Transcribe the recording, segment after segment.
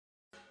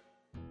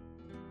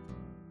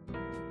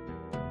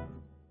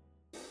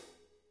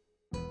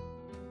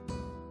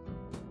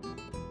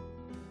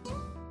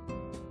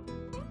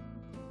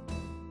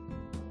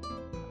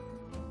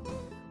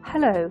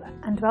Hello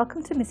and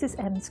welcome to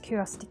Mrs. M's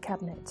Curiosity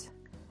Cabinet,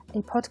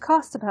 a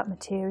podcast about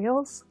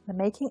materials, the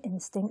making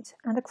instinct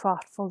and a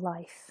craftful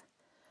life.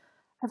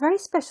 A very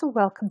special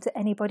welcome to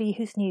anybody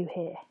who's new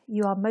here.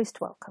 You are most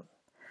welcome.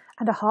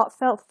 And a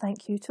heartfelt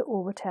thank you to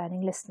all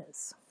returning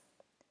listeners.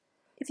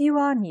 If you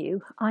are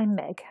new, I'm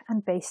Meg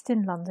and based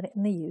in London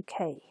in the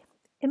UK.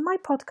 In my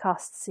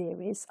podcast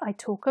series, I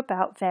talk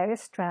about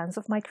various strands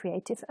of my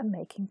creative and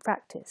making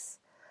practice.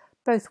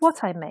 Both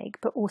what I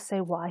make, but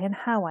also why and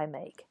how I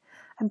make,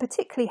 and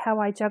particularly how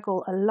I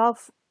juggle a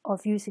love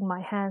of using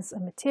my hands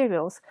and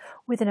materials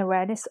with an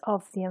awareness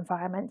of the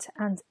environment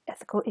and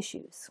ethical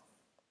issues.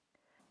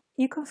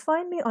 You can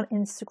find me on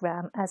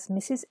Instagram as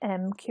Mrs.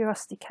 M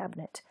Curiosity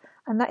Cabinet,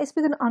 and that is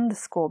with an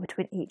underscore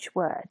between each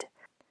word.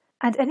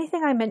 And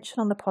anything I mention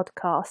on the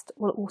podcast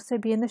will also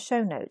be in the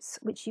show notes,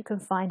 which you can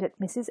find at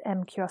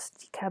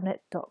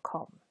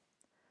mrsmcuriositycabinet.com.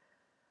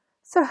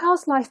 So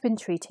how's life been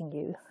treating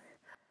you?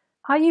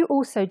 Are you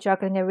also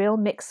juggling a real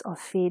mix of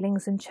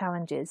feelings and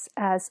challenges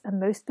as a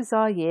most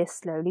bizarre year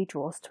slowly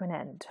draws to an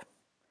end?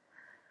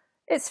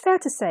 It's fair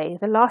to say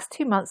the last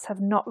 2 months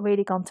have not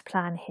really gone to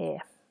plan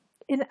here.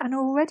 In an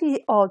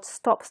already odd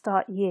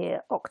stop-start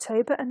year,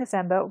 October and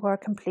November were a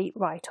complete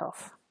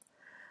write-off.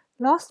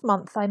 Last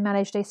month I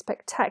managed a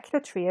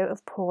spectacular trio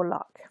of poor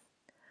luck.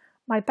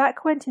 My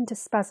back went into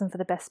spasm for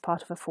the best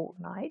part of a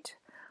fortnight,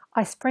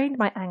 I sprained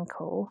my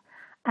ankle,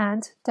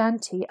 and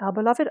Dante, our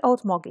beloved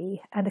old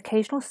Moggy and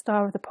occasional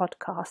star of the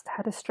podcast,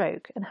 had a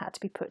stroke and had to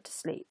be put to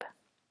sleep.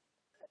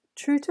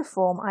 True to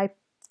form, I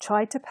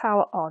tried to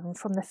power on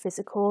from the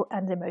physical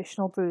and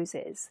emotional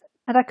bruises,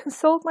 and I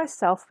consoled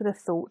myself with the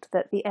thought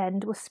that the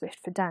end was swift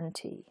for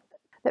Dante,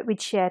 that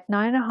we'd shared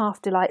 9.5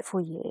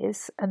 delightful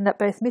years, and that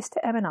both Mr.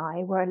 M and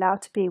I were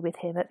allowed to be with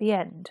him at the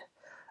end,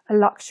 a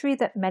luxury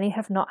that many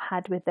have not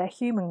had with their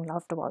human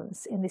loved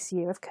ones in this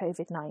year of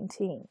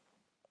COVID-19.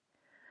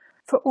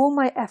 For all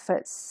my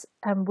efforts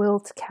and will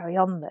to carry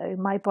on, though,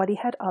 my body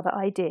had other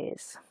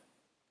ideas.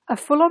 A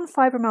full-on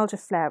fibromyalgia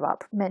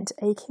flare-up meant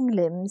aching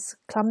limbs,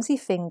 clumsy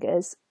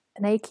fingers,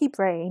 an achy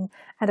brain,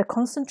 and a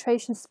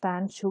concentration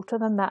span shorter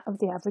than that of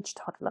the average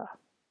toddler.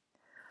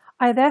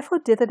 I therefore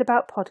dithered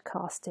about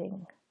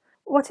podcasting.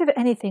 What, if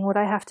anything, would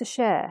I have to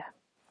share?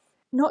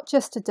 Not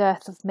just a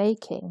dearth of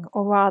making,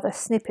 or rather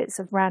snippets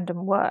of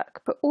random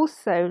work, but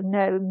also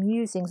no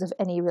musings of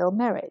any real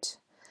merit.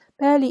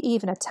 Barely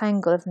even a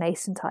tangle of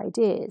nascent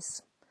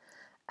ideas.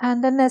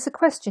 And then there's the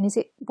question, is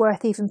it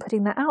worth even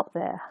putting that out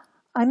there?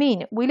 I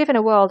mean, we live in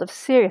a world of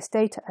serious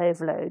data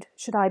overload.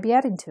 Should I be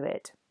adding to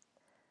it?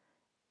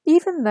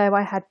 Even though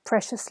I had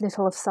precious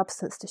little of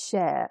substance to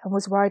share and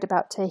was worried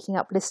about taking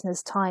up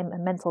listeners' time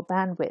and mental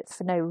bandwidth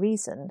for no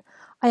reason,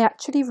 I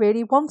actually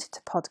really wanted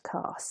to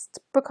podcast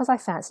because I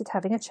fancied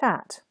having a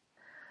chat.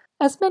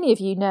 As many of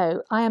you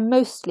know, I am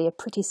mostly a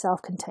pretty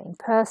self-contained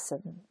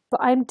person,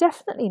 but I am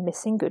definitely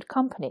missing good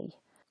company.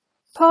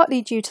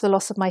 Partly due to the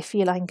loss of my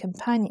feline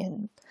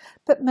companion,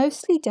 but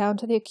mostly down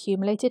to the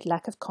accumulated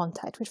lack of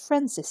contact with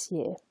friends this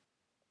year.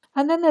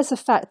 And then there's the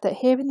fact that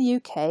here in the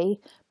UK,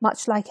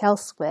 much like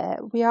elsewhere,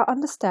 we are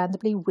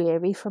understandably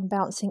weary from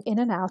bouncing in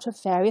and out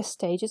of various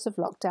stages of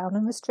lockdown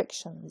and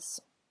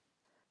restrictions.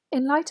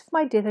 In light of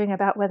my dithering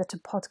about whether to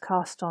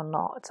podcast or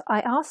not,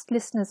 I asked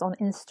listeners on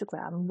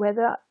Instagram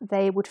whether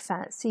they would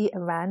fancy a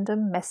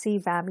random, messy,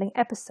 rambling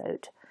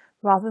episode,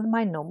 rather than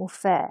my normal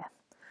fare.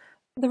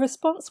 The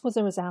response was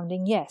a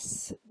resounding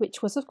yes,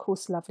 which was of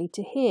course lovely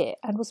to hear,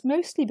 and was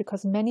mostly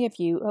because many of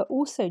you are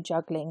also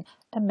juggling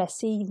a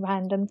messy,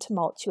 random,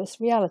 tumultuous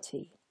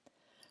reality.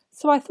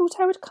 So I thought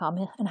I would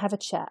come and have a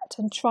chat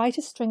and try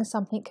to string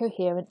something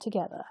coherent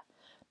together,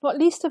 not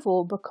least of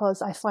all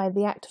because I find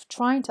the act of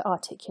trying to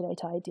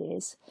articulate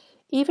ideas,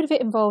 even if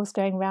it involves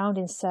going round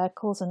in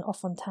circles and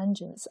off on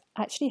tangents,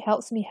 actually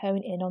helps me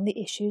hone in on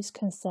the issues,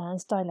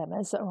 concerns,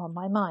 dilemmas that are on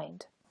my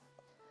mind.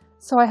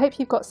 So I hope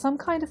you've got some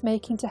kind of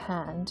making to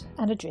hand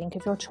and a drink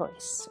of your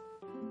choice.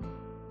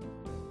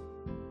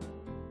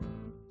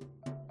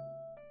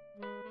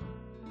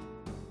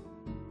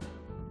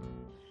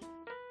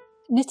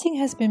 Knitting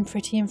has been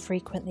pretty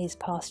infrequent these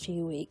past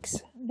few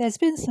weeks. There's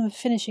been some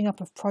finishing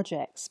up of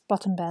projects,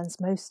 button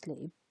bands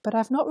mostly, but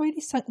I've not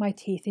really sunk my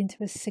teeth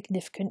into a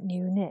significant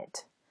new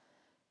knit.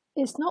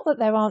 It's not that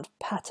there aren't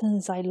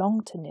patterns I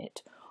long to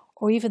knit,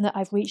 or even that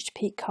I've reached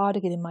peak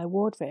cardigan in my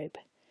wardrobe.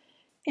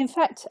 In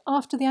fact,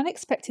 after the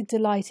unexpected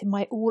delight in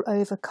my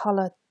all-over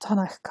colour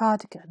Tanach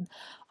cardigan,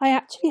 I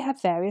actually have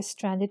various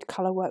stranded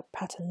colourwork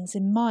patterns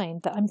in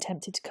mind that I'm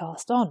tempted to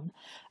cast on,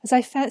 as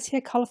I fancy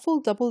a colourful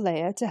double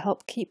layer to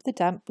help keep the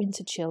damp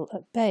winter chill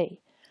at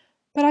bay.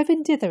 But I've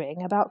been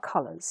dithering about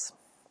colours.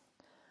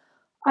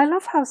 I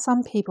love how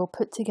some people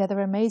put together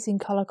amazing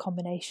colour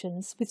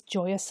combinations with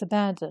joyous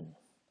abandon.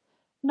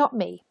 Not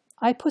me.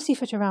 I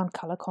pussyfoot around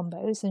colour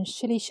combos and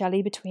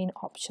shilly-shally between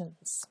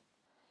options.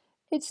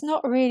 It's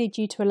not really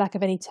due to a lack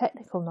of any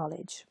technical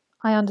knowledge.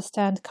 I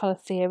understand colour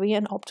theory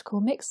and optical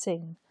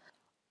mixing.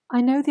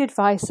 I know the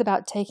advice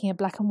about taking a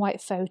black and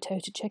white photo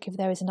to check if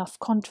there is enough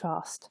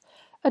contrast,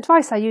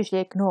 advice I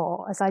usually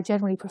ignore, as I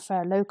generally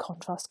prefer low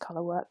contrast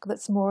colour work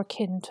that's more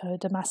akin to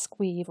damask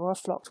weave or a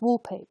flocked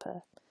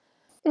wallpaper.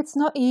 It's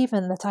not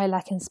even that I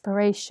lack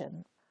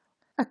inspiration.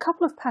 A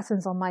couple of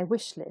patterns on my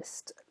wish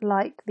list,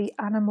 like the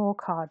Anna Moore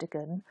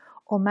cardigan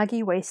or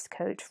Maggie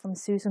waistcoat from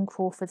Susan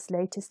Crawford's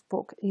latest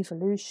book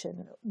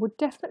Evolution, would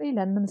definitely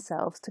lend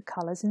themselves to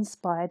colours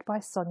inspired by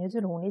Sonia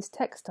Delaunay's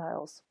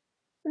textiles.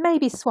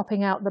 Maybe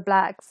swapping out the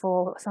black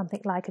for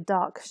something like a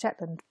dark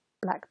Shetland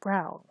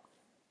black-brown.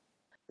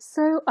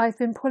 So I've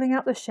been pulling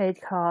out the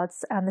shade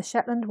cards and the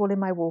Shetland wool in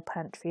my wall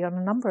pantry on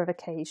a number of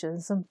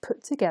occasions and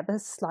put together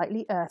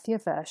slightly earthier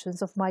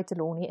versions of my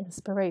Delaunay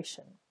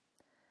inspiration.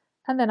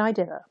 And then I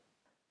dither.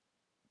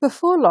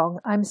 Before long,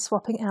 I'm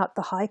swapping out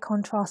the high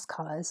contrast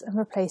colours and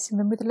replacing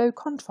them with low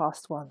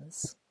contrast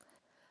ones.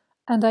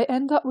 And I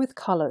end up with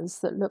colours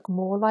that look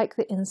more like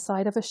the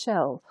inside of a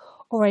shell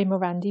or a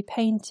Morandi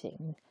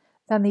painting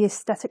than the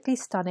aesthetically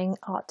stunning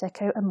Art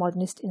Deco and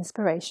modernist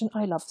inspiration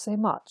I love so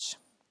much.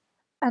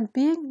 And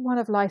being one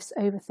of life's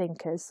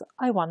overthinkers,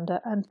 I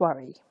wonder and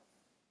worry.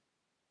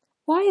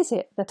 Why is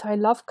it that I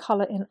love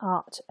colour in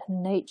art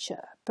and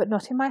nature, but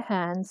not in my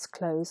hands,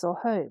 clothes or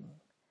home?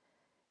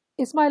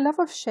 Is my love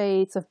of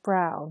shades of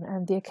brown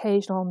and the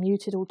occasional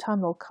muted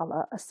autumnal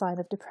colour a sign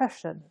of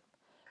depression?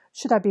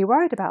 Should I be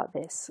worried about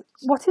this?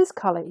 What is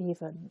colour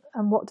even,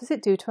 and what does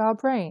it do to our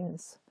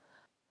brains?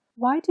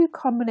 Why do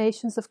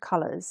combinations of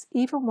colours,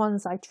 even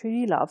ones I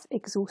truly love,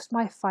 exhaust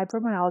my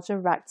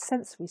fibromyalgia-racked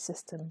sensory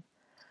system?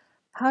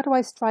 How do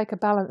I strike a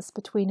balance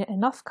between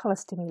enough colour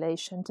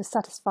stimulation to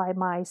satisfy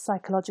my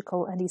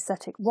psychological and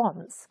aesthetic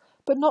wants,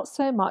 but not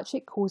so much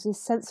it causes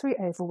sensory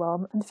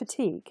overwhelm and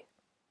fatigue?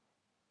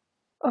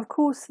 Of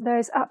course, there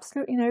is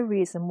absolutely no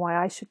reason why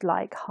I should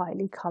like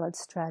highly coloured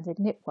stranded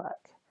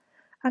knitwork.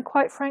 And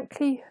quite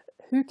frankly,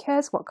 who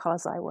cares what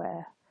colours I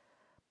wear?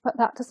 But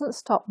that doesn't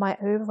stop my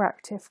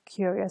overactive,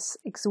 curious,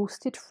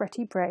 exhausted,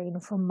 fretty brain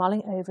from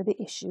mulling over the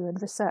issue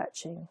and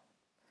researching.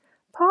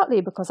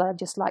 Partly because I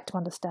just like to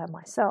understand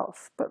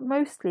myself, but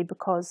mostly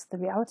because the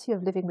reality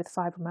of living with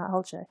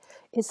fibromyalgia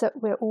is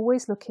that we're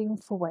always looking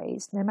for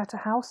ways, no matter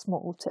how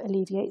small, to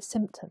alleviate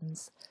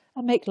symptoms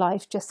and make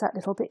life just that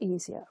little bit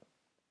easier.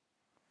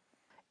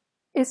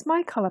 Is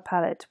my colour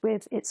palette,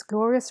 with its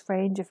glorious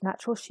range of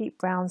natural sheep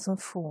browns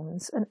and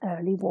fawns, an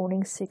early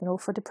warning signal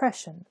for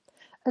depression,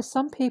 as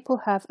some people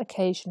have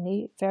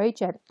occasionally very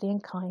gently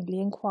and kindly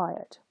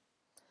inquired?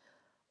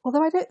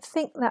 Although I don't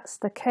think that's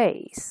the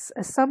case,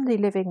 as somebody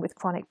living with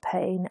chronic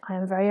pain, I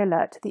am very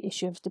alert to the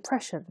issue of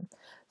depression,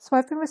 so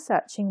I've been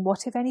researching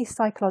what, if any,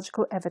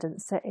 psychological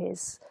evidence there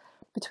is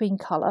between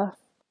colour,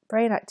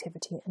 brain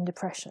activity and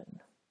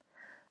depression.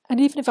 And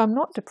even if I'm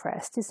not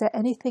depressed, is there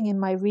anything in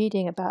my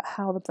reading about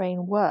how the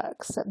brain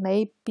works that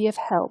may be of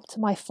help to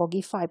my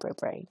foggy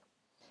fibrobrain?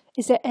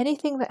 Is there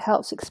anything that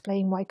helps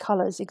explain why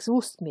colours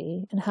exhaust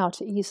me and how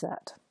to ease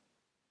that?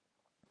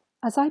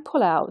 As I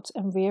pull out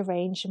and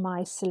rearrange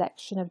my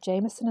selection of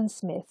Jamieson and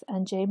Smith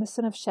and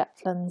Jamieson of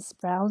Shetlands,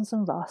 browns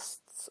and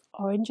rusts,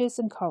 oranges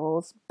and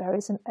corals,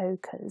 berries and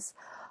ochres,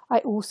 I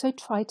also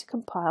try to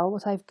compile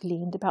what I've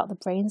gleaned about the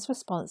brain's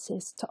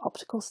responses to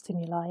optical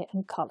stimuli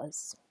and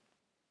colours.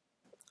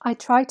 I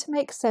try to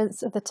make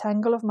sense of the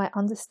tangle of my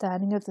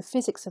understanding of the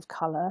physics of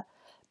colour,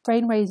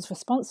 brainwave's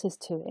responses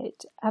to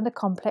it, and the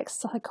complex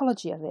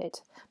psychology of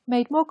it,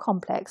 made more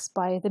complex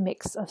by the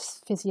mix of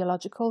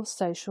physiological,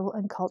 social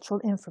and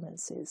cultural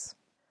influences.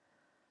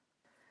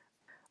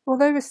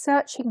 Although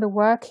researching the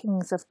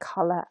workings of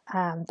colour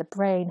and the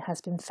brain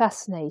has been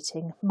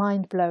fascinating,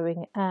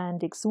 mind-blowing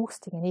and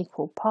exhausting in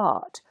equal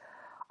part,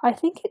 I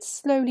think it's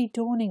slowly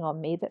dawning on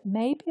me that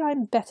maybe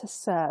I'm better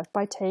served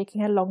by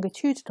taking a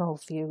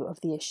longitudinal view of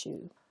the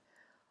issue.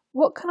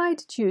 What can I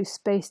deduce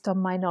based on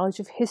my knowledge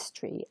of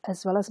history,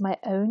 as well as my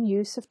own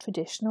use of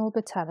traditional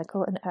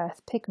botanical and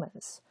earth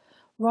pigments,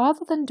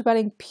 rather than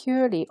dwelling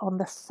purely on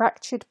the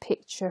fractured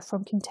picture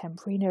from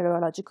contemporary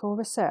neurological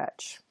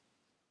research?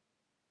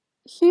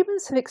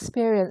 Humans have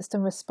experienced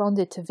and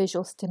responded to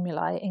visual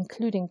stimuli,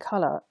 including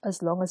colour,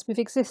 as long as we've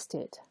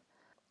existed.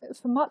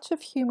 For much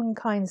of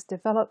humankind's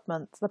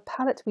development, the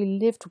palette we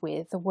lived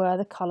with were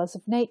the colours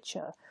of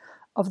nature,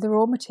 of the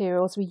raw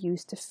materials we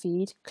used to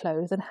feed,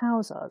 clothe and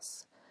house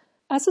us.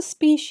 As a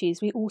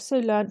species, we also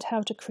learnt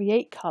how to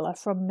create colour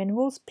from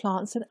minerals,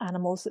 plants and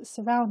animals that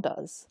surround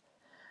us.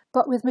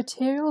 But with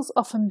materials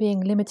often being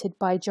limited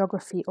by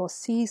geography or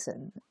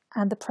season,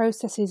 and the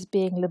processes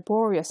being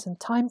laborious and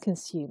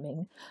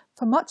time-consuming,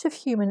 for much of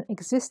human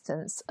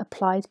existence,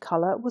 applied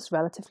colour was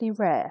relatively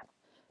rare,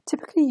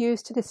 typically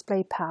used to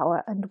display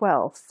power and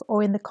wealth,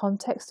 or in the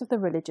context of the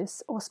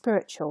religious or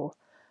spiritual,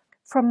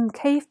 from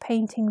cave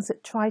paintings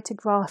that try to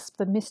grasp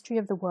the mystery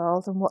of the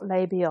world and what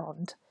lay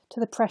beyond, to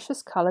the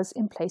precious colours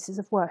in places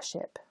of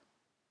worship.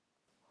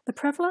 The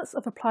prevalence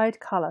of applied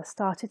colour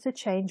started to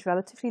change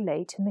relatively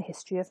late in the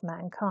history of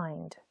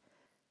mankind.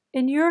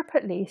 In Europe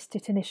at least,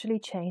 it initially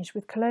changed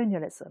with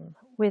colonialism,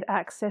 with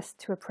access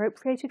to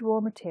appropriated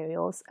raw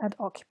materials and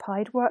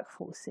occupied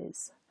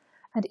workforces,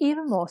 and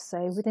even more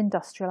so with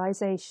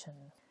industrialisation.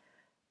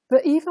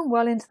 But even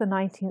well into the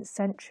 19th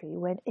century,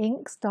 when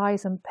inks,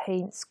 dyes and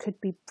paints could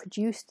be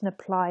produced and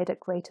applied at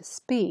greater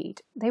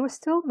speed, they were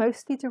still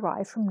mostly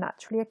derived from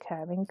naturally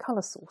occurring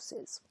colour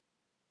sources.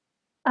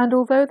 And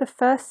although the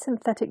first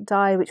synthetic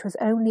dye, which was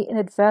only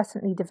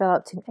inadvertently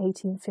developed in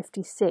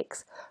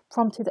 1856,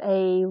 prompted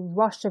a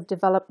rush of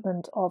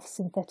development of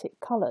synthetic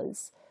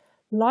colours,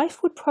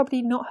 life would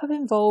probably not have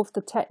involved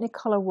the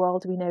technicolor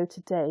world we know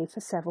today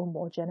for several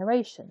more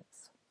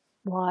generations.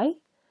 Why?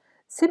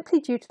 Simply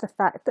due to the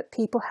fact that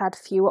people had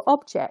fewer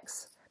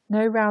objects,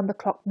 no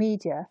round-the-clock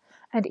media,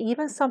 and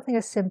even something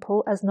as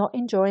simple as not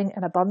enjoying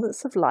an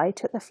abundance of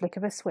light at the flick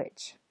of a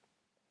switch.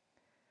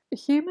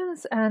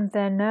 Humans and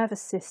their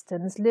nervous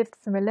systems lived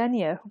for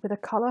millennia with a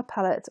colour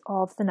palette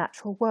of the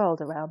natural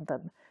world around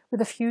them, with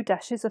a few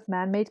dashes of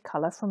man-made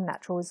colour from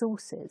natural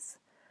resources.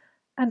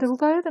 And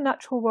although the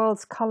natural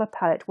world's colour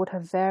palette would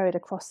have varied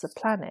across the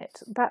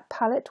planet, that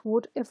palette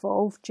would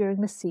evolve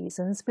during the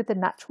seasons with the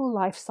natural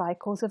life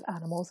cycles of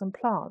animals and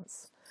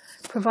plants,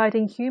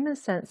 providing human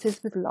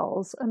senses with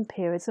lulls and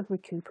periods of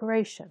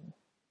recuperation.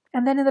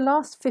 And then in the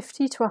last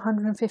 50 to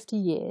 150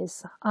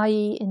 years,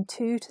 i.e. in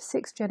 2 to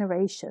 6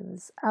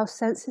 generations, our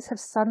senses have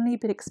suddenly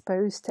been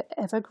exposed to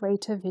ever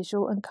greater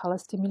visual and colour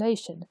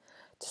stimulation,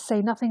 to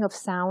say nothing of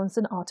sounds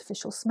and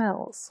artificial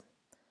smells.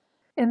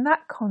 In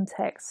that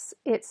context,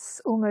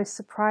 it's almost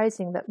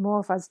surprising that more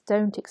of us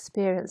don't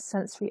experience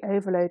sensory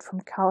overload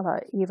from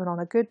colour even on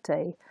a good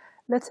day,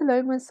 let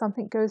alone when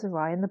something goes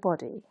awry in the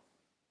body.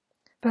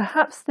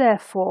 Perhaps,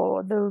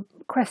 therefore, the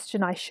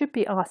question I should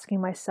be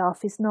asking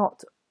myself is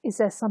not, is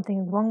there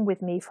something wrong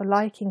with me for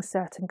liking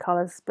certain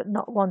colours but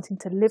not wanting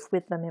to live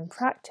with them in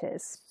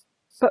practice?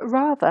 But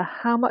rather,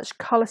 how much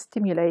colour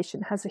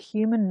stimulation has a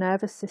human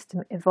nervous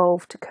system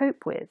evolved to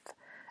cope with,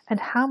 and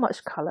how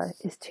much colour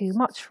is too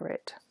much for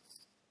it?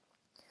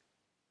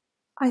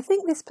 I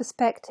think this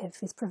perspective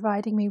is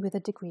providing me with a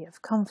degree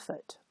of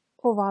comfort,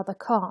 or rather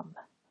calm.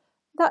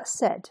 That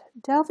said,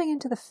 delving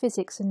into the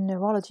physics and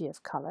neurology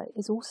of colour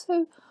is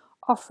also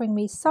offering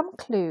me some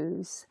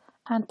clues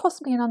and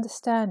possibly an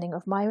understanding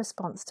of my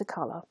response to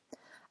colour,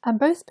 and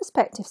both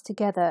perspectives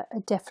together are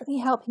definitely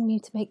helping me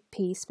to make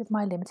peace with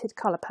my limited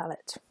colour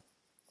palette.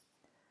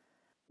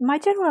 My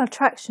general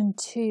attraction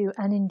to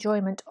and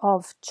enjoyment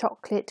of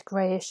chocolate,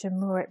 greyish and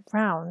mauret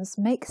browns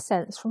makes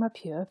sense from a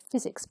pure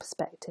physics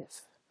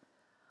perspective.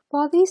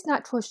 While these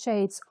natural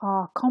shades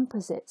are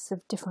composites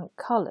of different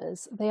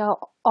colours, they are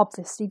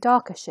obviously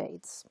darker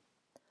shades.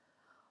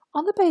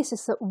 On the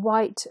basis that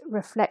white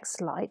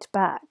reflects light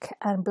back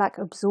and black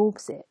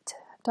absorbs it,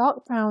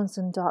 dark browns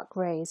and dark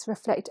greys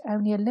reflect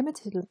only a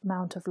limited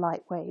amount of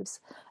light waves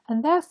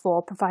and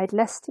therefore provide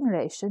less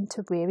stimulation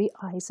to weary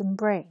eyes and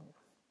brain.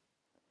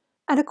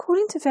 And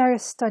according to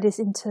various studies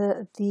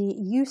into the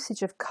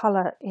usage of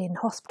colour in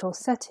hospital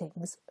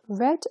settings,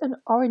 red and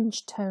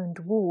orange-toned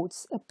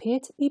wards appear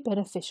to be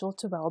beneficial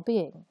to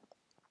well-being.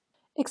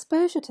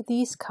 Exposure to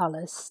these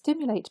colours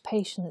stimulate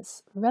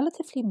patients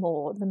relatively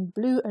more than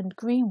blue and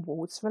green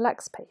wards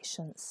relax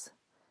patients.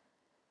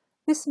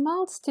 This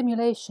mild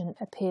stimulation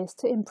appears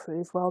to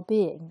improve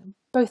well-being,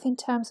 both in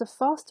terms of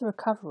faster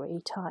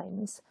recovery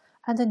times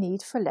and a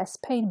need for less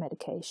pain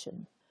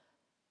medication.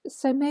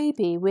 So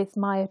maybe with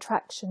my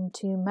attraction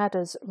to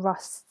madder,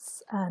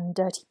 rusts and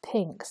dirty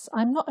pinks,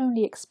 I'm not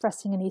only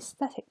expressing an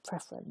aesthetic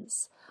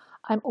preference,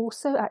 I'm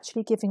also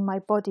actually giving my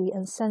body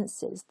and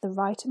senses the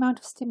right amount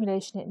of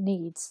stimulation it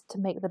needs to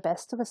make the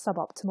best of a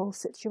suboptimal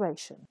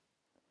situation.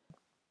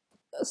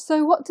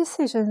 So what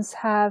decisions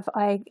have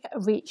I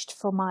reached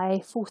for my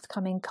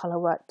forthcoming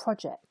colourwork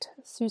project,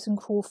 Susan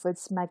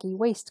Crawford's Maggie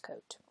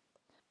Waistcoat?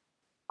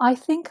 I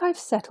think I've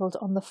settled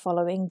on the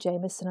following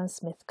Jamieson and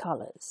Smith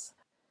colours.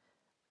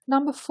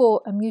 Number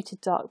 4, a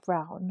muted dark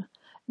brown.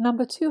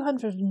 Number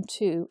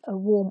 202, a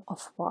warm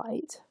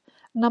off-white.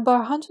 Number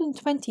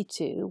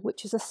 122,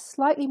 which is a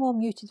slightly more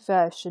muted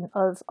version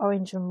of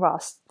orange and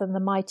rust than the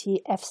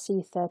mighty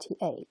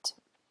FC38.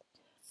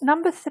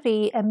 Number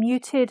 3, a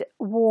muted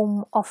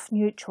warm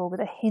off-neutral with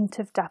a hint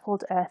of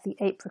dappled earthy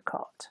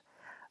apricot.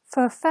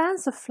 For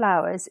fans of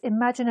flowers,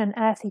 imagine an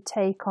earthy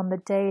take on the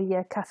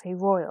Dahlia Café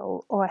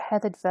Royal or a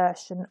heathered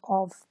version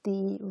of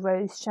the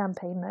Rose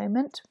Champagne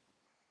Moment.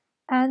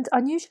 And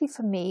unusually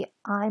for me,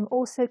 I'm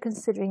also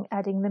considering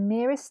adding the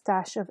merest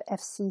dash of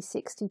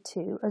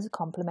FC62 as a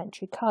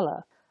complementary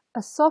colour,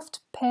 a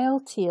soft pale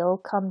teal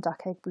come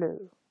duck egg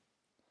blue.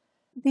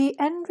 The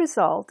end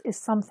result is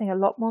something a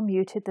lot more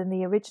muted than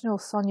the original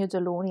Sonia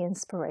Delaunay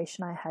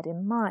inspiration I had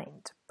in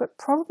mind, but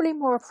probably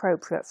more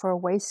appropriate for a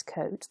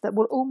waistcoat that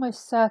will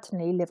almost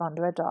certainly live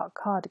under a dark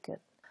cardigan.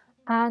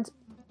 And,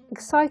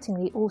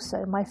 excitingly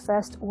also, my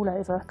first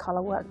all-over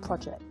colourwork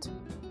project.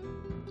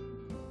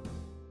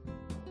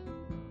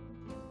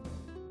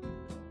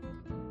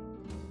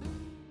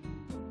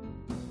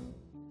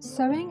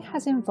 Sewing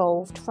has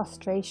involved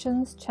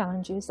frustrations,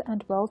 challenges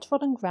and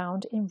well-trodden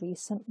ground in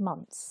recent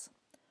months.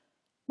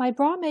 My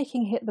bra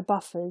making hit the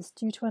buffers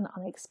due to an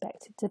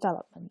unexpected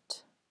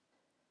development.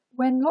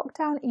 When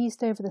lockdown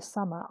eased over the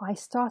summer, I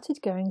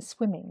started going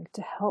swimming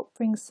to help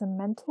bring some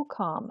mental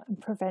calm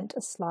and prevent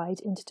a slide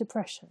into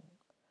depression.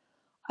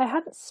 I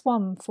hadn't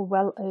swum for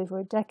well over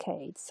a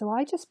decade, so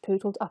I just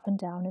poodled up and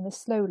down in the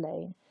slow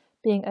lane,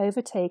 being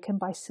overtaken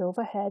by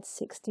silver-haired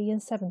 60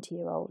 and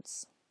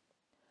 70-year-olds.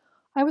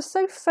 I was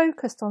so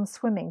focused on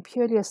swimming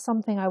purely as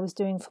something I was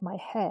doing for my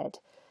head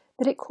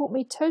that it caught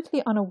me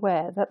totally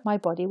unaware that my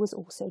body was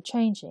also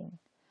changing.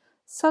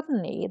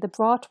 Suddenly, the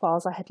bra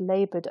toiles I had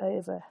laboured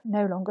over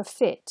no longer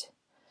fit.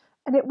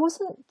 And it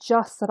wasn't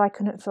just that I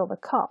couldn't fill the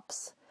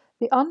cups.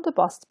 The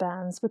underbust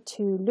bands were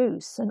too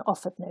loose and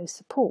offered no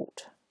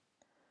support.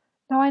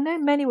 Now, I know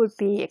many would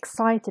be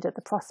excited at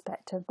the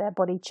prospect of their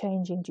body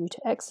changing due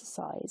to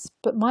exercise,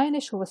 but my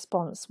initial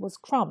response was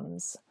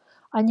crumbs.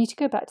 I need to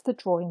go back to the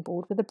drawing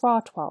board with the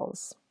bra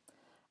toiles.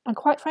 And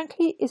quite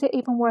frankly, is it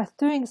even worth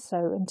doing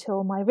so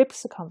until my rib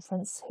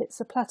circumference hits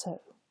a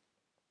plateau?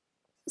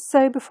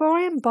 So before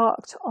I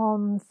embarked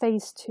on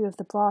phase 2 of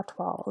the bra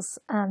toiles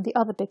and the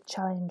other big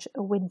challenge,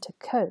 a winter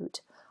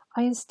coat,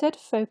 I instead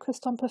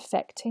focused on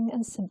perfecting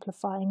and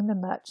simplifying the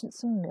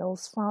Merchants and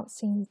Mills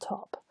Francine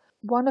top,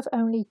 one of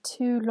only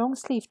 2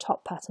 long-sleeve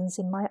top patterns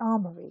in my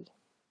armoury.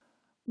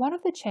 One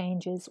of the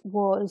changes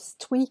was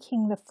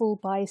tweaking the full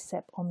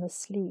bicep on the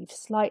sleeve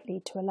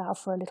slightly to allow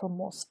for a little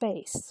more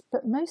space,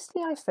 but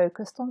mostly I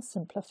focused on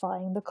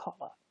simplifying the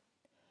collar.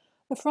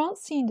 The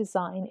Francine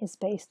design is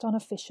based on a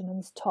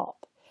fisherman's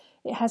top.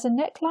 It has a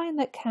neckline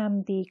that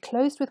can be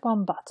closed with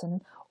one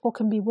button or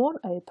can be worn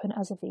open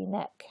as a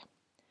V-neck.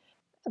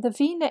 The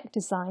V-neck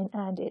design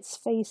and its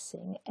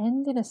facing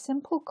end in a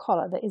simple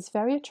collar that is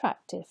very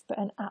attractive but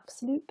an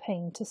absolute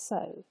pain to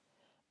sew,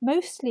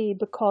 mostly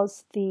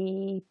because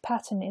the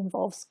pattern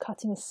involves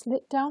cutting a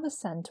slit down the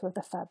centre of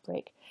the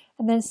fabric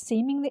and then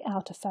seaming the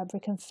outer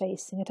fabric and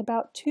facing at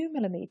about 2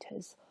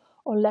 millimetres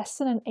or less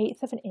than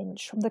 1/8 of an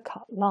inch from the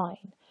cut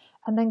line,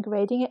 and then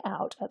grading it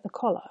out at the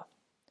collar.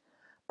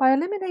 By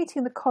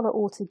eliminating the collar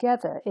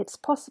altogether, it's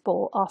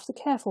possible, after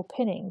careful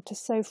pinning, to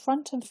sew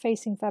front and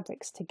facing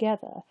fabrics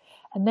together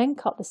and then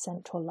cut the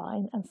central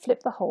line and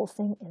flip the whole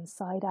thing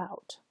inside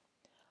out.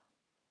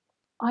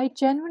 I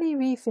generally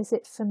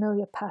revisit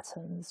familiar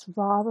patterns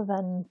rather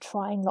than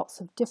trying lots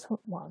of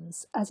different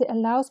ones, as it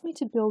allows me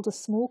to build a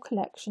small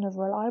collection of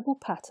reliable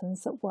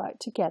patterns that work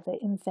together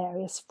in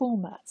various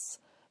formats,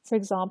 for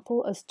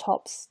example as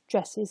tops,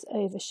 dresses,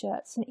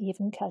 overshirts and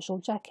even casual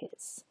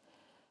jackets.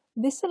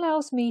 This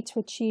allows me to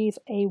achieve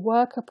a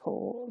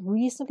workable,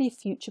 reasonably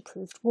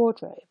future-proofed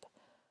wardrobe.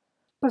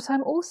 But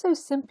I'm also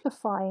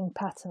simplifying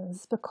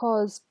patterns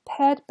because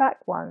paired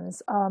back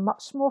ones are a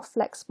much more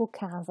flexible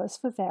canvas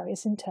for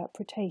various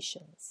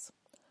interpretations.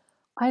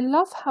 I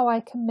love how I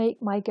can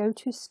make my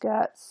go-to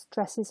skirts,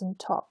 dresses and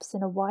tops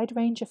in a wide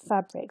range of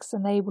fabrics,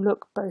 and they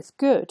look both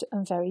good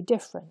and very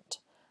different.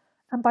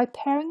 And by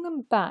pairing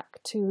them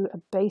back to a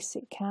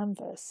basic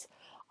canvas,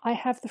 I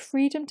have the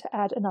freedom to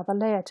add another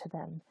layer to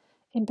them,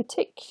 in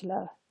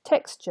particular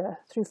texture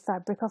through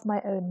fabric of my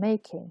own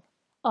making,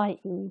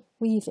 i.e.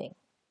 weaving.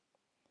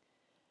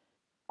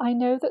 I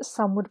know that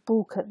some would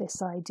balk at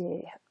this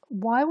idea.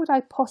 Why would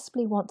I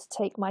possibly want to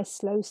take my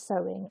slow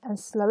sewing and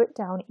slow it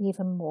down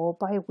even more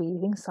by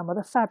weaving some of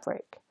the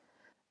fabric?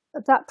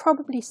 That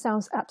probably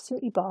sounds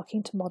absolutely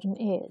barking to modern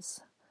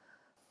ears.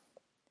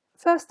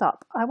 First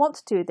up, I want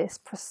to do this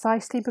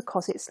precisely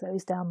because it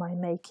slows down my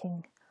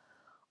making.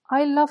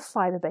 I love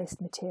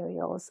fibre-based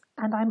materials,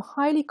 and I'm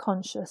highly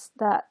conscious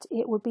that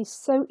it would be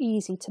so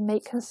easy to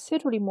make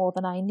considerably more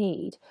than I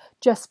need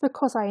just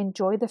because I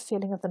enjoy the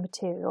feeling of the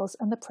materials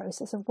and the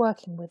process of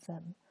working with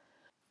them.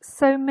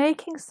 So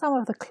making some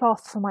of the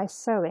cloth for my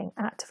sewing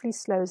actively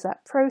slows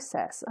that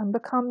process and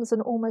becomes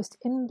an almost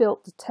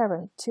inbuilt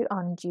deterrent to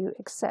undue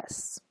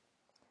excess.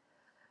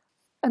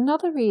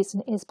 Another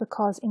reason is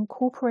because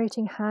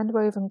incorporating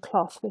hand-woven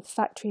cloth with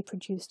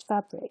factory-produced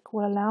fabric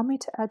will allow me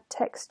to add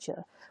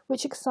texture,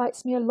 which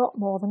excites me a lot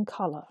more than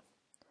colour.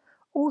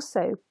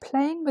 Also,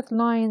 playing with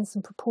lines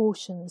and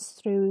proportions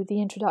through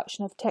the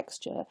introduction of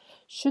texture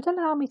should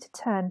allow me to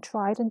turn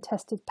tried and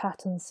tested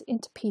patterns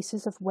into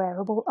pieces of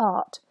wearable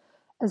art,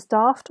 as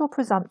daft or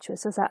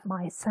presumptuous as that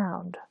might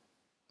sound.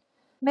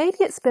 Maybe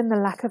it's been the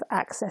lack of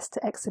access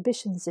to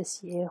exhibitions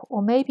this year,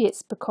 or maybe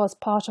it's because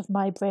part of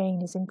my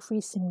brain is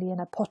increasingly in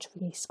a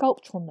pottery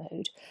sculptural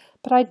mode,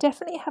 but I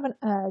definitely have an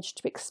urge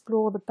to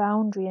explore the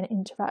boundary and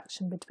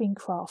interaction between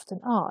craft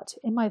and art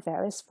in my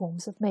various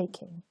forms of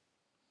making.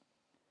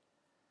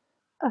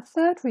 A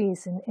third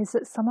reason is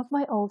that some of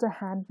my older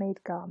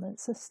handmade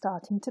garments are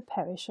starting to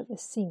perish at the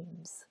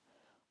seams.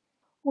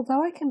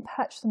 Although I can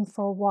patch them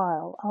for a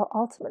while, I'll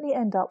ultimately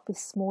end up with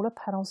smaller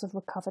panels of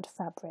recovered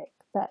fabric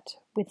that,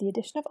 with the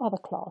addition of other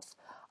cloth,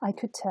 I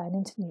could turn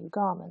into new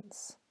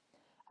garments.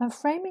 And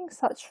framing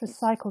such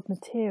recycled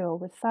material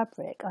with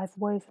fabric I've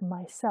woven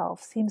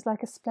myself seems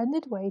like a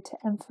splendid way to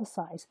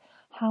emphasize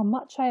how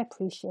much I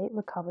appreciate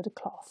recovered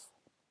cloth.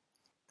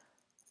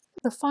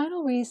 The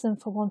final reason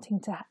for wanting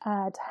to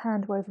add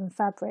hand-woven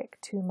fabric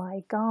to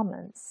my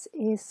garments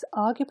is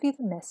arguably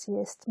the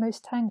messiest,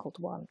 most tangled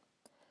one.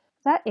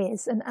 That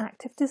is an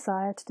active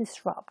desire to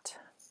disrupt.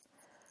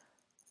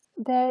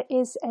 There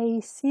is a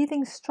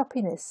seething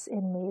stroppiness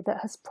in me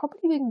that has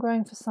probably been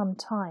growing for some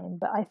time,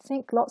 but I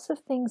think lots of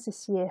things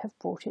this year have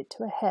brought it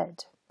to a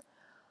head.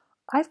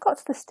 I've got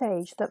to the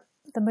stage that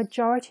the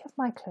majority of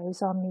my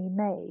clothes are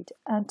me-made,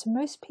 and to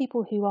most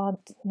people who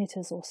aren't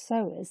knitters or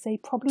sewers, they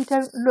probably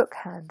don't look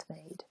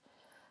handmade.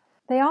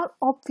 They aren't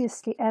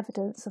obviously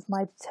evidence of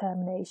my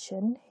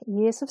determination,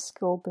 years of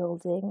skill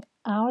building,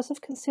 hours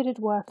of considered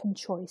work and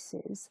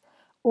choices,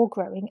 or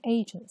growing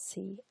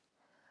agency.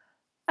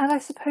 And I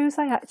suppose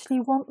I actually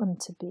want them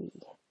to be.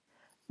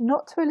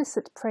 Not to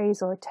elicit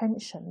praise or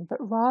attention, but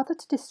rather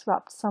to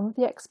disrupt some of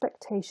the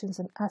expectations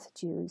and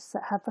attitudes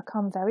that have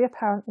become very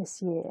apparent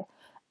this year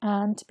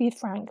and, to be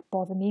frank,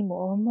 bother me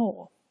more and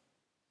more.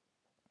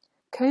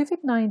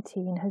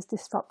 COVID-19 has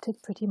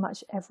disrupted pretty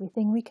much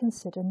everything we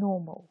consider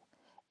normal.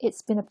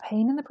 It's been a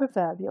pain in the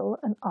proverbial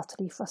and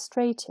utterly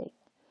frustrating.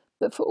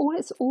 But for all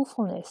its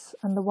awfulness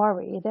and the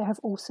worry, there have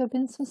also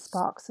been some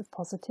sparks of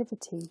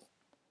positivity.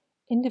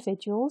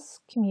 Individuals,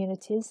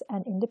 communities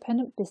and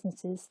independent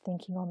businesses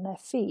thinking on their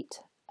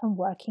feet and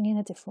working in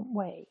a different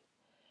way.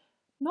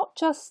 Not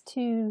just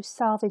to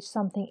salvage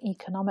something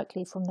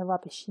economically from the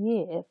rubbish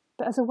year,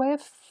 but as a way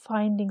of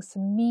finding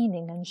some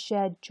meaning and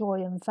shared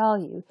joy and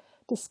value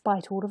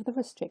despite all of the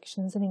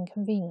restrictions and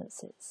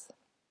inconveniences.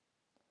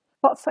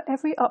 But for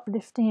every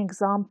uplifting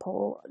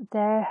example,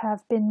 there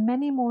have been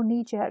many more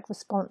knee-jerk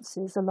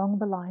responses along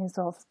the lines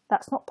of,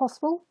 that's not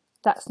possible,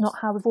 that's not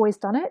how we've always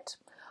done it,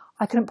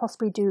 I couldn't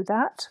possibly do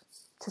that,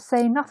 to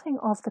say nothing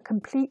of the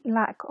complete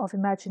lack of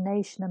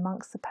imagination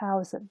amongst the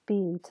powers that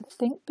be to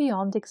think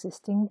beyond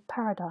existing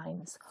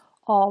paradigms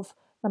of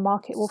the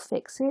market will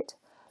fix it,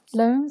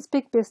 loans,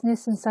 big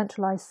business and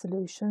centralised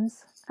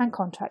solutions, and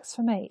contracts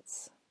for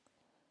mates.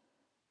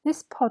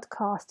 This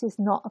podcast is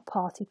not a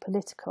party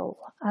political,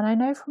 and I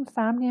know from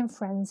family and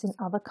friends in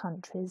other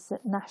countries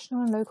that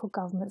national and local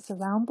governments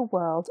around the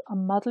world are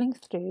muddling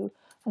through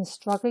and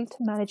struggling to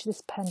manage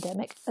this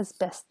pandemic as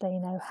best they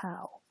know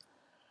how.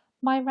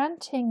 My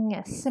ranting,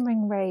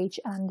 simmering rage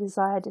and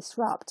desire to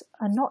disrupt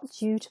are not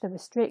due to the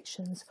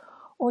restrictions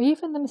or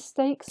even the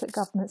mistakes that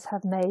governments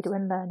have made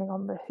when learning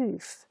on the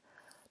hoof,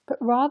 but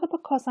rather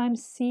because I'm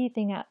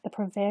seething at the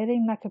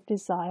prevailing lack of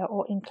desire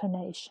or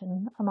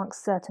inclination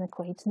amongst certain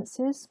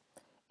acquaintances,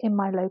 in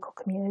my local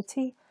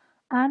community,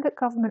 and at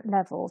government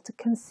level to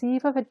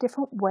conceive of a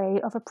different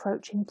way of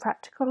approaching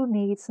practical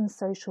needs and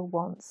social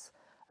wants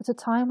at a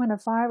time when a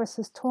virus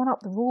has torn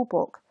up the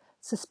rulebook,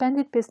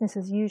 suspended business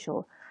as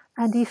usual,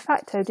 and de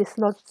facto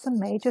dislodged some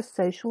major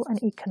social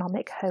and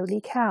economic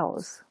holy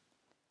cows.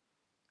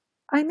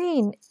 I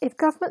mean, if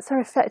governments are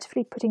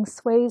effectively putting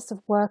swathes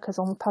of workers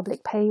on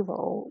public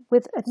payroll,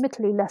 with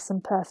admittedly less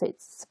than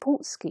perfect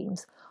support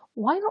schemes,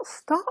 why not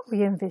start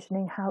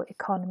re-envisioning how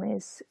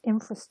economies,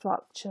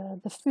 infrastructure,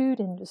 the food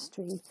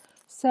industry,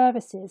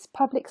 services,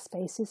 public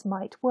spaces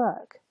might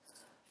work?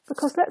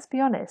 Because let's be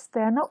honest,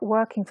 they are not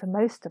working for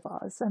most of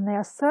us, and they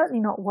are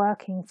certainly not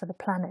working for the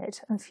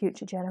planet and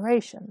future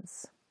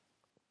generations.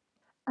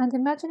 And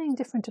imagining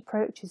different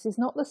approaches is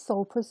not the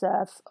sole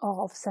preserve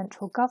of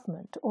central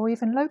government or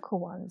even local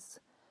ones.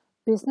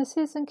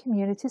 Businesses and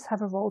communities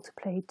have a role to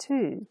play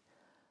too.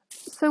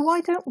 So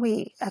why don't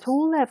we, at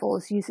all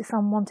levels, use this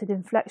unwanted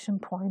inflection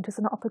point as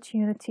an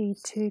opportunity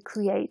to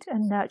create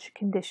and nurture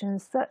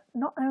conditions that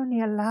not only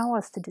allow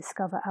us to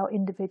discover our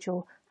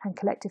individual and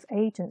collective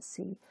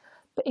agency,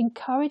 but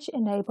encourage,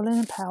 enable and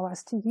empower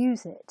us to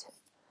use it?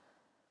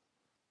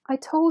 I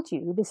told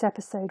you this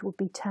episode would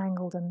be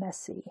tangled and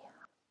messy.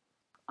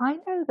 I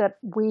know that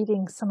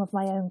weaving some of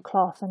my own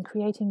cloth and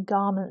creating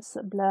garments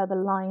that blur the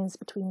lines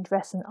between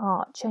dress and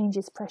art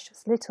changes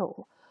precious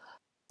little,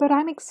 but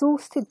I'm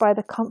exhausted by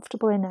the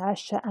comfortable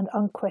inertia and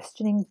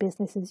unquestioning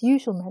business as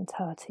usual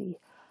mentality,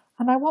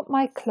 and I want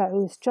my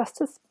clothes,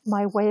 just as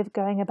my way of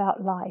going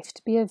about life,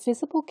 to be a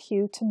visible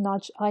cue to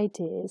nudge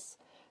ideas,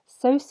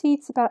 sow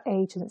seeds about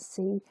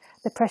agency,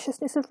 the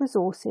preciousness of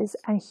resources,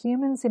 and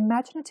humans'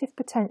 imaginative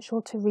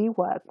potential to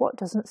rework what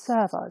doesn't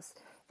serve us,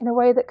 in a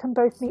way that can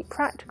both meet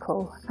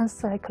practical and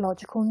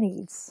psychological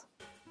needs.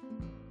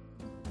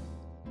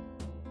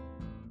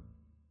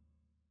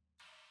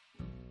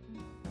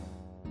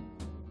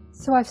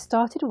 So I've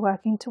started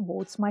working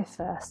towards my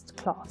first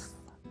cloth.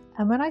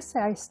 And when I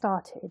say I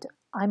started,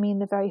 I mean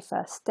the very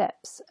first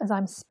steps, as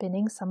I'm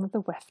spinning some of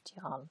the weft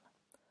yarn.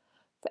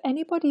 For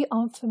anybody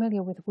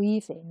unfamiliar with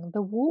weaving,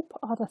 the warp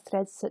are the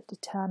threads that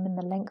determine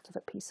the length of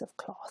a piece of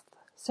cloth,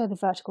 so the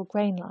vertical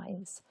grain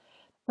lines.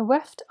 The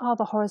weft are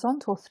the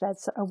horizontal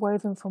threads that are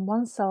woven from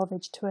one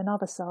selvage to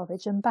another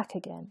selvage and back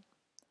again.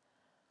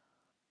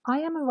 I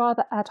am a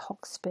rather ad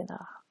hoc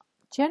spinner.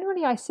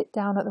 Generally I sit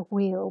down at the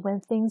wheel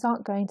when things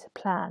aren't going to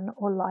plan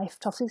or life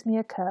tosses me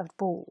a curved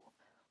ball.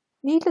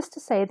 Needless to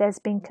say, there's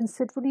been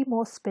considerably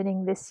more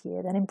spinning this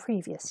year than in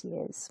previous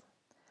years.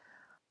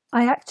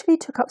 I actually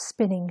took up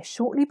spinning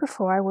shortly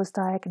before I was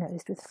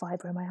diagnosed with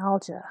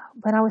fibromyalgia,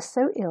 when I was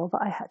so ill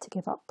that I had to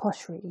give up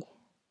pottery.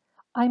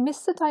 I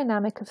missed the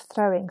dynamic of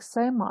throwing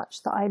so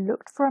much that I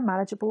looked for a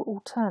manageable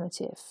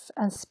alternative,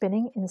 and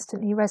spinning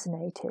instantly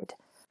resonated.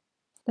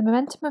 The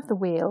momentum of the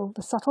wheel,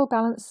 the subtle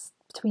balance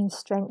between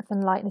strength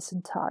and lightness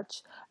and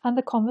touch, and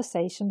the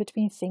conversation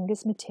between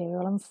fingers,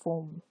 material and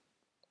form.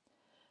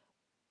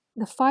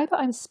 The fibre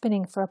I'm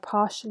spinning for a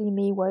partially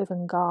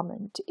me-woven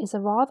garment is a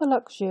rather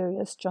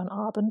luxurious John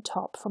Arbon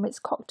top from its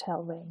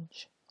cocktail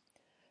range.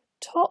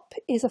 Top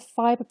is a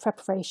fibre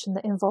preparation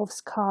that involves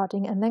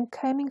carding and then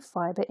combing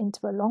fibre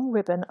into a long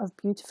ribbon of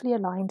beautifully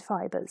aligned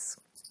fibres.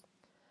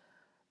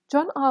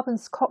 John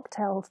Arbon's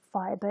cocktail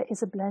fibre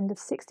is a blend of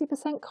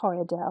 60%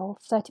 Corriedale,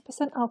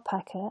 30%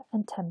 alpaca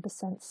and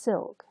 10%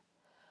 silk.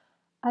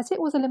 As it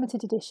was a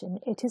limited edition,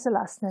 it is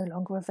alas no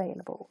longer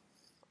available.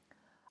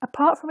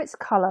 Apart from its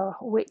colour,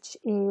 which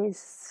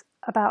is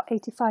about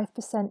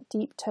 85%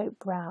 deep taupe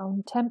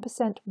brown,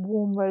 10%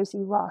 warm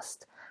rosy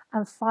rust,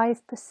 and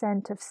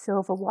 5% of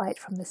silver white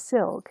from the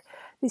silk,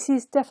 this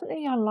is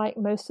definitely unlike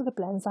most of the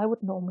blends I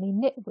would normally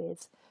knit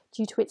with,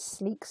 due to its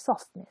sleek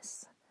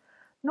softness.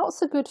 Not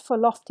so good for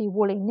lofty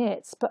woolly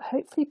knits, but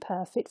hopefully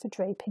perfect for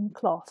draping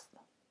cloth.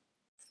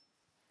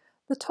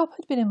 The top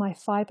had been in my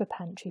fibre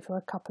pantry for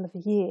a couple of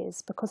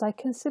years because I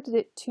considered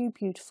it too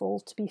beautiful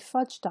to be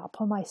fudged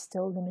up on my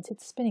still limited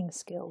spinning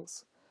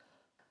skills,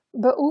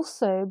 but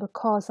also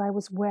because I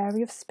was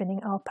wary of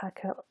spinning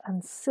alpaca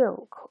and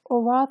silk,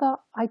 or rather,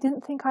 I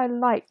didn't think I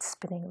liked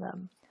spinning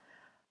them.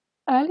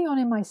 Early on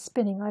in my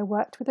spinning, I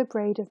worked with a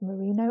braid of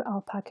merino,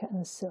 alpaca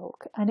and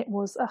silk, and it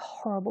was a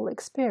horrible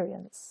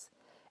experience.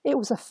 It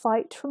was a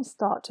fight from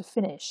start to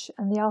finish,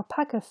 and the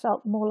alpaca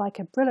felt more like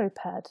a Brillo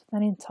pad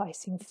than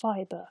enticing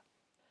fibre.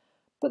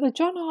 But the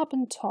John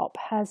Arbon top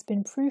has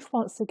been proof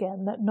once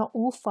again that not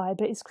all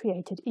fibre is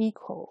created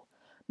equal,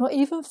 not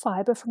even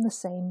fibre from the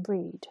same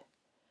breed.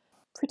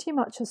 Pretty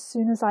much as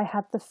soon as I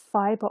had the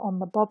fibre on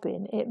the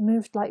bobbin, it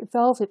moved like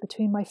velvet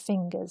between my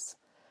fingers.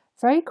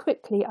 Very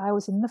quickly I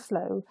was in the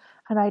flow,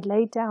 and I'd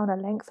laid down a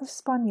length of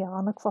spun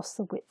yarn across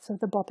the width of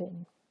the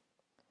bobbin.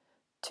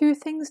 Two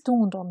things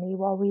dawned on me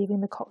while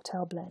weaving the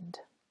cocktail blend.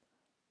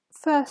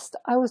 First,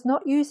 I was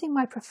not using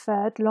my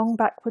preferred long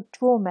backward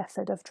draw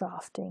method of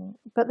drafting,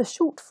 but the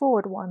short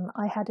forward one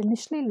I had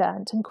initially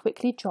learnt and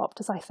quickly dropped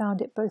as I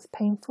found it both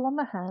painful on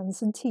the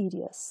hands and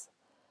tedious.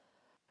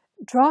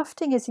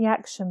 Drafting is the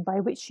action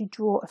by which you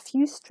draw a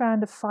few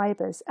strands of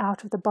fibres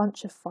out of the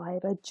bunch of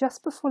fibre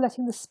just before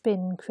letting the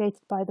spin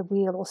created by the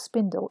wheel or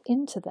spindle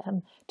into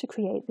them to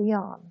create the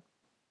yarn.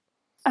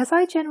 As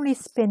I generally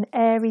spin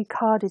airy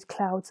carded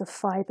clouds of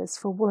fibres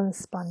for woolen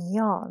spun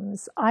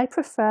yarns, I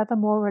prefer the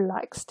more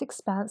relaxed,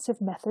 expansive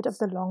method of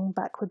the long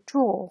backward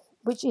draw,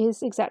 which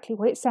is exactly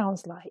what it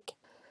sounds like.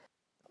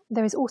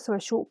 There is also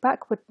a short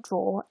backward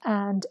draw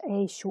and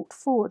a short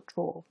forward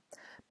draw,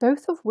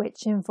 both of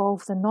which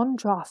involve the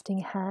non-drafting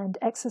hand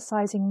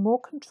exercising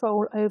more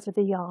control over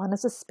the yarn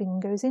as a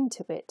spin goes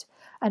into it,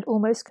 and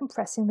almost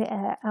compressing the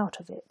air out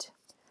of it.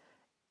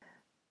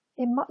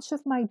 In much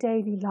of my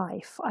daily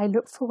life, I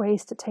look for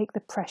ways to take the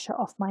pressure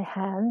off my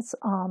hands,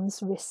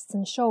 arms, wrists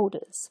and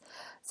shoulders,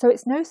 so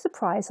it's no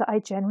surprise that I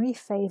generally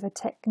favour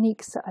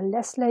techniques that are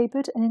less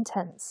laboured and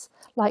intense,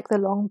 like the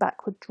long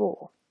backward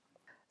draw.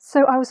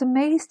 So I was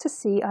amazed to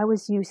see I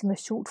was using the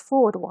short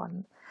forward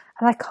one,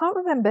 and I can't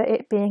remember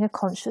it being a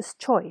conscious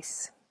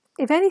choice.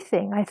 If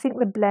anything, I think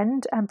the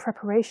blend and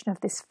preparation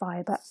of this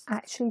fibre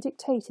actually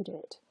dictated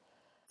it.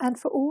 And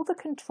for all the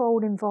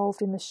control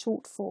involved in the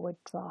short forward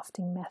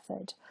drafting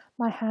method,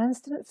 my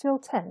hands didn't feel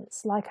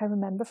tense like I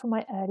remember from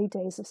my early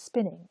days of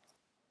spinning.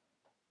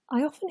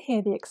 I often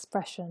hear the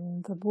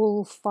expression, the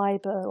wool,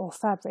 fibre or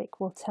fabric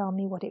will tell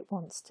me what it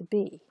wants to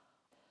be.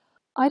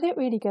 I don't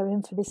really go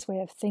in for this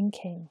way of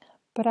thinking,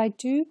 but I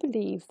do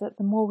believe that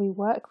the more we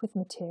work with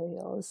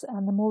materials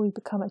and the more we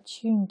become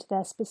attuned to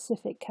their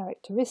specific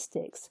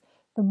characteristics,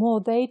 the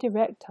more they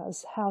direct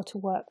us how to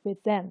work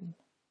with them.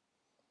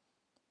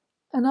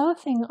 Another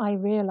thing I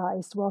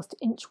realised whilst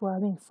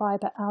inchworming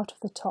fibre out of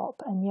the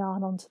top and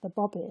yarn onto the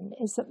bobbin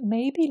is that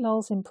maybe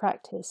lulls in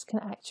practice can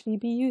actually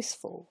be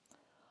useful.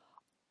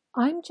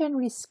 I'm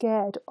generally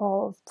scared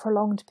of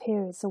prolonged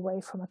periods away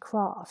from a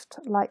craft,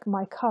 like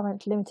my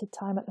current limited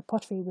time at the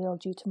pottery wheel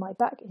due to my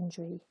back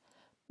injury,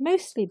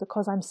 mostly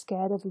because I'm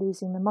scared of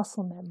losing the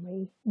muscle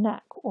memory,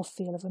 knack or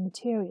feel of a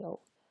material.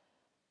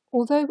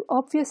 Although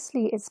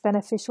obviously it's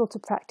beneficial to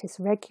practice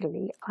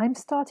regularly, I'm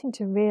starting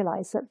to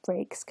realise that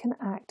breaks can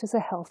act as a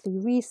healthy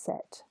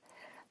reset.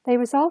 They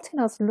result in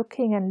us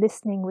looking and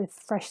listening with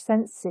fresh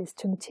senses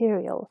to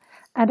material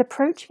and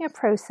approaching a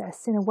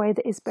process in a way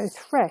that is both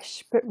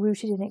fresh but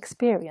rooted in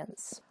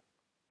experience.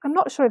 I'm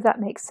not sure if that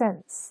makes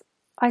sense.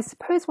 I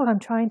suppose what I'm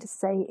trying to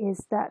say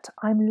is that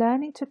I'm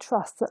learning to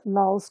trust that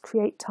lulls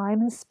create time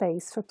and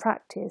space for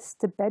practice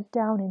to bed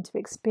down into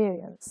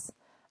experience.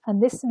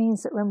 And this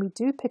means that when we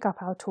do pick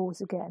up our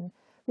tools again,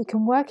 we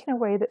can work in a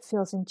way that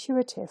feels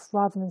intuitive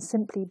rather than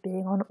simply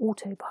being on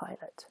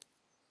autopilot.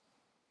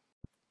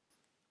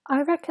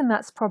 I reckon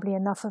that's probably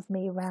enough of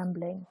me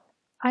rambling.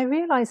 I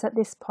realise that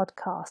this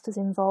podcast has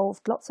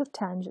involved lots of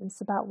tangents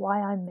about why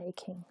I'm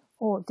making,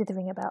 or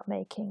dithering about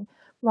making,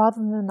 rather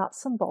than the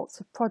nuts and bolts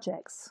of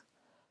projects.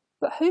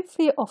 But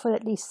hopefully it offered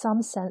at least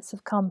some sense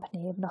of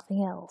company, if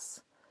nothing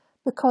else,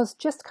 because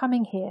just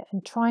coming here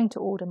and trying to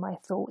order my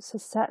thoughts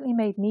has certainly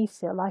made me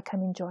feel like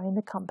I'm enjoying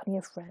the company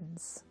of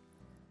friends.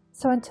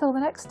 So until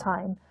the next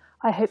time,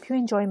 I hope you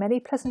enjoy many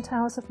pleasant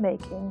hours of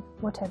making,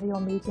 whatever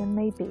your medium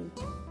may be.